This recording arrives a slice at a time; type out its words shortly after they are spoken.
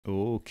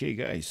Okay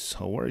guys,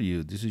 how are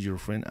you? This is your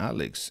friend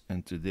Alex,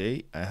 and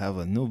today I have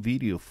a new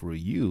video for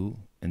you,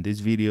 and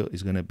this video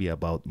is going to be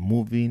about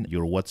moving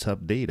your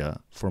WhatsApp data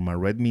from a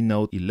Redmi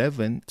Note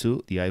 11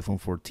 to the iPhone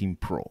 14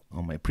 Pro.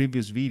 On my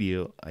previous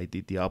video, I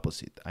did the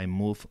opposite. I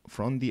moved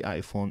from the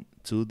iPhone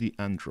to the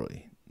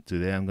Android.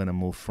 Today I'm going to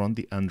move from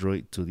the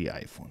Android to the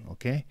iPhone,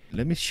 okay?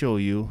 Let me show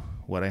you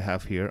what I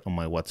have here on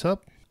my WhatsApp.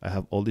 I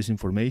have all this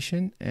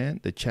information,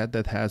 and the chat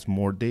that has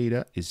more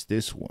data is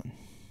this one.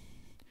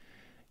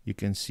 You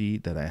can see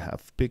that I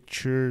have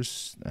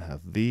pictures, I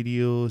have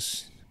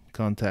videos,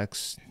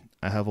 contacts.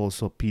 I have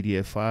also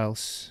PDF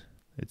files.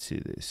 Let's see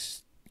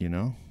this,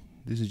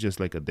 this is just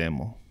like a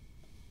demo.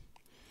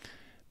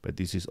 But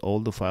this is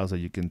all the files that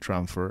you can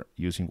transfer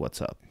using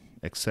WhatsApp.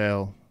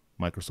 Excel,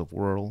 Microsoft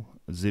Word,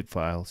 zip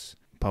files,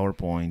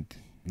 PowerPoint.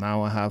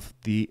 Now I have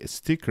the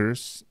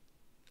stickers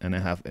and I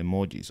have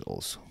emojis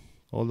also.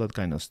 All that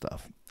kind of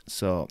stuff.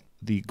 So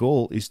the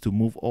goal is to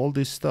move all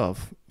this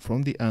stuff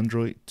from the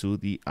Android to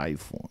the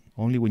iPhone.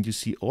 Only when you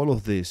see all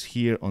of this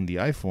here on the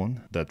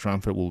iPhone, the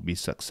transfer will be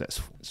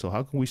successful. So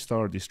how can we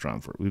start this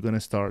transfer? We're going to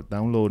start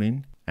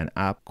downloading an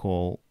app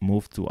called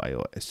Move to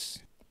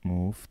iOS.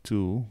 Move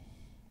to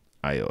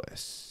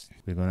iOS.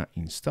 We're going to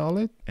install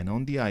it, and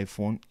on the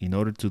iPhone, in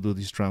order to do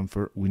this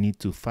transfer, we need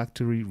to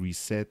factory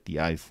reset the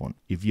iPhone.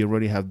 If you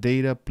already have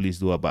data, please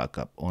do a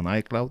backup on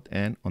iCloud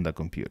and on the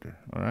computer.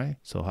 All right,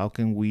 so how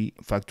can we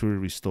factory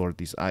restore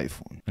this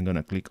iPhone? I'm going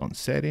to click on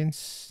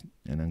settings,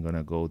 and I'm going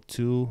to go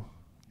to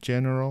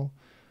general,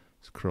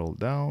 scroll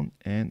down,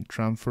 and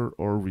transfer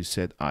or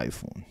reset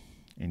iPhone.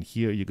 And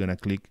here you're going to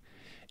click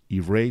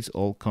erase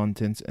all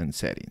contents and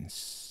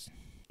settings.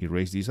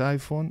 Erase this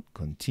iPhone,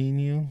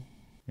 continue.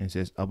 It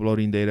says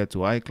uploading data to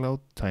iCloud,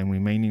 time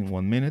remaining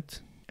 1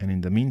 minute. And in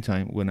the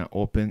meantime, we're gonna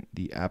open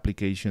the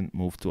application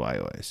Move to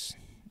iOS.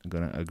 I'm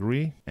gonna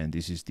agree, and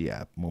this is the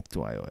app Move to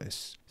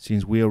iOS.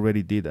 Since we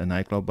already did an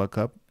iCloud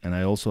backup, and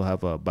I also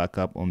have a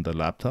backup on the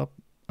laptop,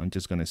 I'm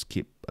just gonna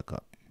skip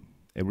backup.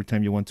 Every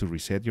time you want to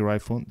reset your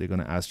iPhone, they're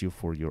gonna ask you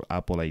for your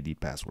Apple ID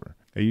password.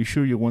 Are you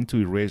sure you want to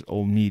erase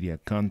all media,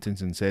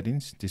 contents, and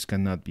settings? This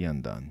cannot be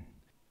undone.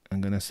 I'm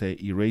gonna say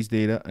erase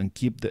data and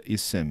keep the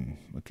eSIM,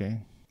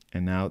 okay?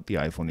 And now the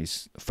iPhone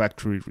is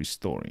factory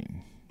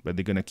restoring, but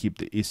they're gonna keep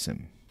the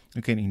eSIM.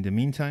 Okay, in the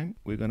meantime,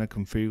 we're gonna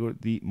configure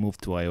the Move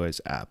to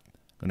iOS app.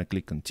 Gonna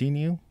click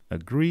continue,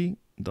 agree,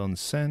 don't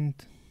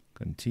send,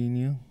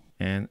 continue,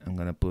 and I'm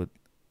gonna put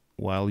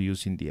while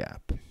using the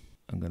app.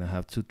 I'm gonna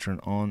have to turn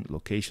on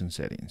location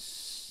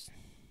settings.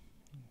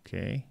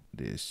 Okay,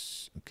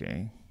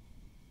 okay.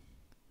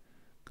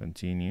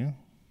 Continue.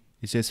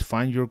 It says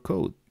find your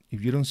code.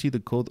 If you don't see the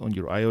code on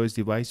your iOS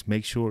device,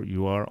 make sure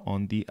you are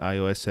on the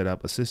iOS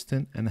Setup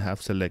Assistant and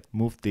have select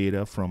Move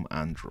Data from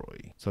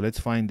Android. So let's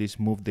find this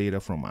Move Data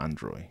from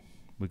Android.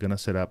 We're gonna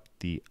set up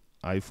the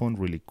iPhone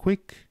really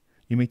quick.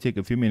 You may take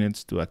a few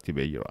minutes to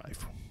activate your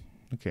iPhone.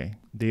 Okay,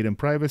 data and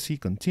privacy,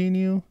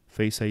 continue.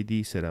 Face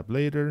ID, set up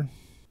later.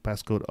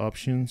 Passcode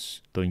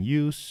options, don't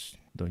use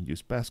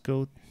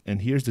passcode.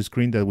 And here's the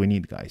screen that we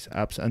need, guys,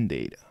 apps and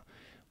data.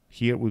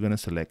 Here we're gonna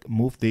select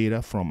Move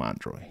Data from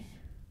Android.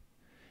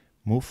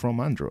 Move from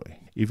Android.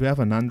 If you have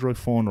an Android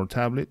phone or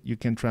tablet, you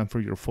can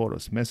transfer your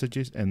photos,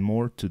 messages, and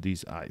more to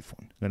this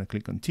iPhone. I'm gonna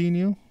click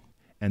continue.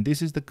 And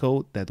this is the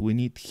code that we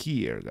need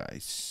here,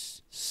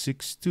 guys.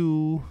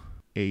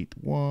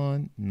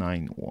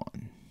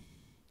 628191.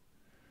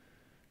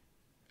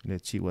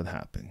 Let's see what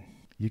happened.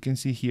 You can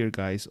see here,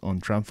 guys,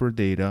 on transfer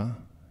data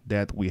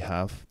that we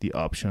have the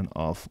option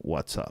of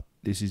WhatsApp.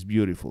 This is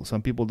beautiful.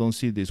 Some people don't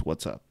see this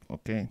WhatsApp,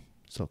 okay?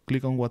 So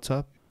click on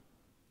WhatsApp.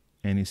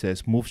 And it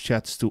says move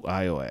chats to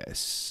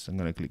iOS. I'm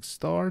gonna click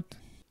start,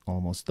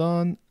 almost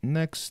done,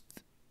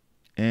 next,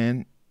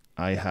 and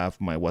I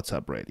have my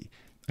WhatsApp ready.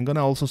 I'm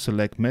gonna also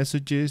select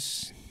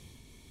messages.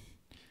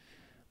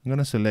 I'm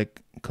gonna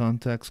select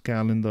contacts,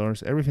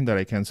 calendars, everything that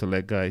I can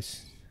select,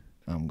 guys.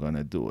 I'm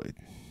gonna do it.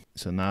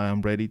 So now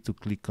I'm ready to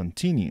click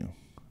continue.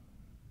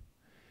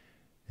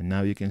 And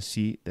now you can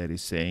see that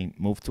it's saying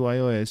move to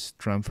iOS,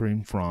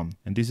 transferring from,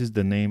 and this is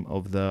the name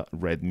of the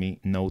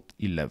Redmi Note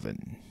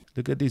 11.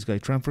 Look at this guy,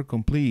 transfer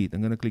complete.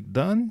 I'm gonna click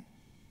done.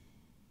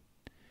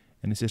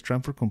 And it says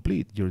transfer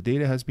complete. Your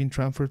data has been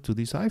transferred to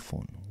this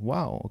iPhone.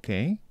 Wow,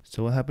 okay.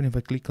 So what happens if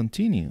I click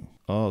continue?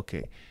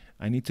 Okay,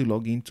 I need to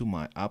log into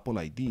my Apple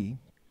ID.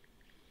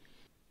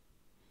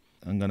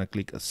 I'm gonna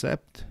click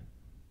accept.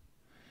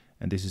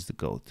 And this is the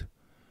code,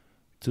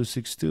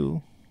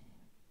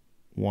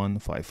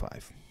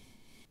 262155.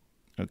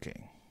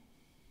 Okay.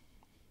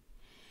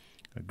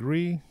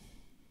 Agree.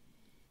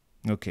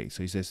 Okay,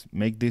 so it says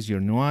make this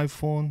your new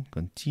iPhone,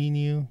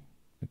 continue.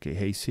 Okay,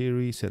 hey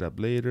Siri, set up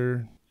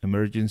later,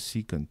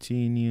 emergency,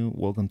 continue,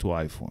 welcome to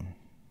iPhone.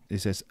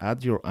 It says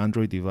add your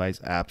Android device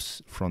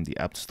apps from the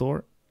App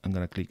Store. I'm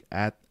gonna click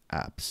add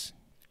apps,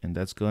 and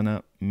that's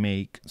gonna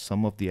make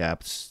some of the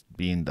apps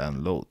being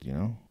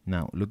downloaded,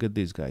 Now look at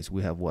this, guys,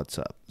 we have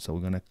WhatsApp. So we're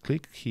gonna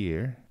click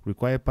here,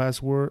 require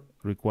password,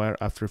 require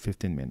after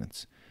 15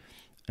 minutes.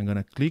 I'm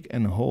gonna click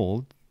and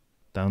hold,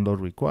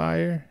 download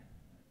require,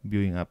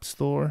 viewing App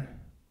Store,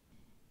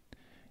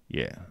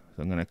 Yeah,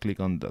 so I'm gonna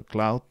click on the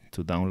cloud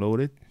to download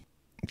it.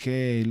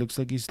 Okay, looks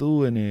like it's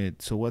doing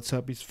it. So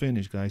WhatsApp is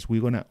finished, guys.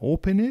 We're gonna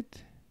open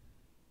it,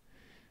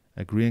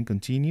 agree and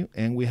continue,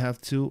 and we have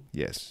to,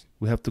 yes,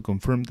 we have to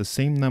confirm the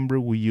same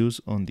number we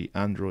use on the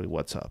Android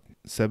WhatsApp,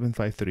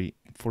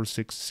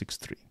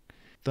 753-4663.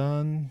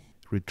 Done.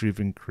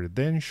 Retrieving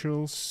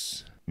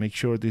credentials. Make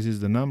sure this is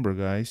the number,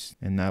 guys.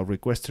 And now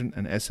requesting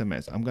an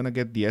SMS. I'm gonna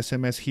get the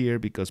SMS here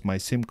because my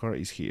SIM card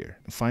is here.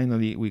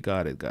 Finally, we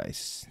got it,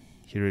 guys.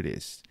 Here it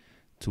is,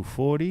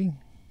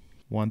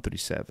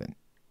 240-137.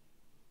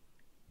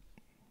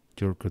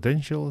 Your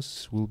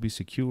credentials will be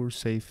secure,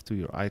 safe to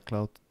your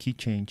iCloud, key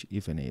change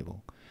if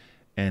enabled.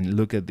 And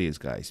look at this,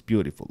 guys,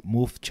 beautiful.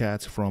 Move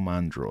chats from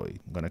Android.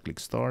 I'm gonna click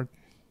start.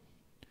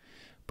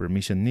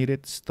 Permission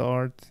needed,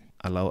 start.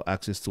 Allow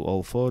access to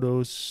all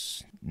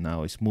photos.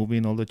 Now it's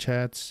moving all the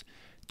chats.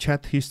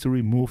 Chat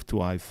history moved to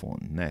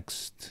iPhone.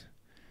 Next.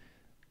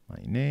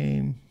 My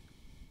name.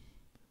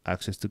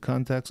 Access to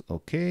contacts,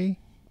 okay.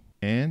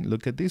 And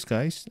look at this,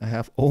 guys. I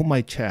have all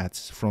my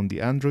chats from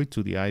the Android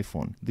to the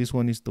iPhone. This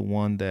one is the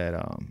one that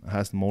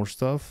has more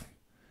stuff.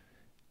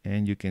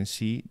 And you can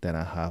see that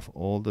I have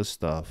all the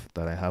stuff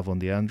that I have on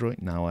the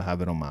Android. Now I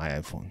have it on my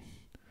iPhone.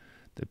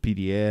 The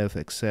PDF,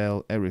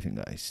 Excel, everything,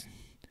 guys.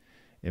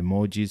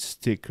 Emojis,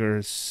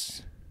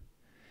 stickers,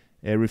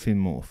 everything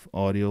move.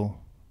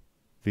 Audio,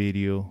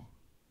 video,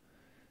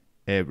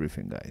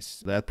 everything,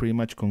 guys. That pretty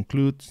much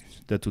concludes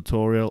the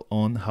tutorial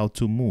on how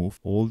to move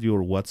all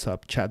your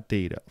WhatsApp chat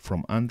data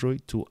from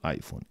Android to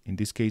iPhone. In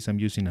this case, I'm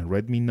using a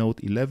Redmi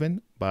Note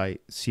 11 by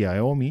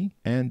Xiaomi,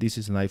 and this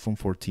is an iPhone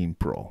 14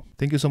 Pro.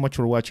 Thank you so much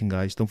for watching,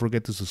 guys. Don't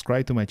forget to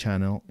subscribe to my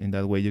channel. In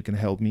that way, you can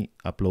help me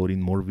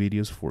uploading more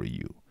videos for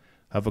you.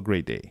 Have a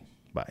great day.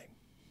 Bye.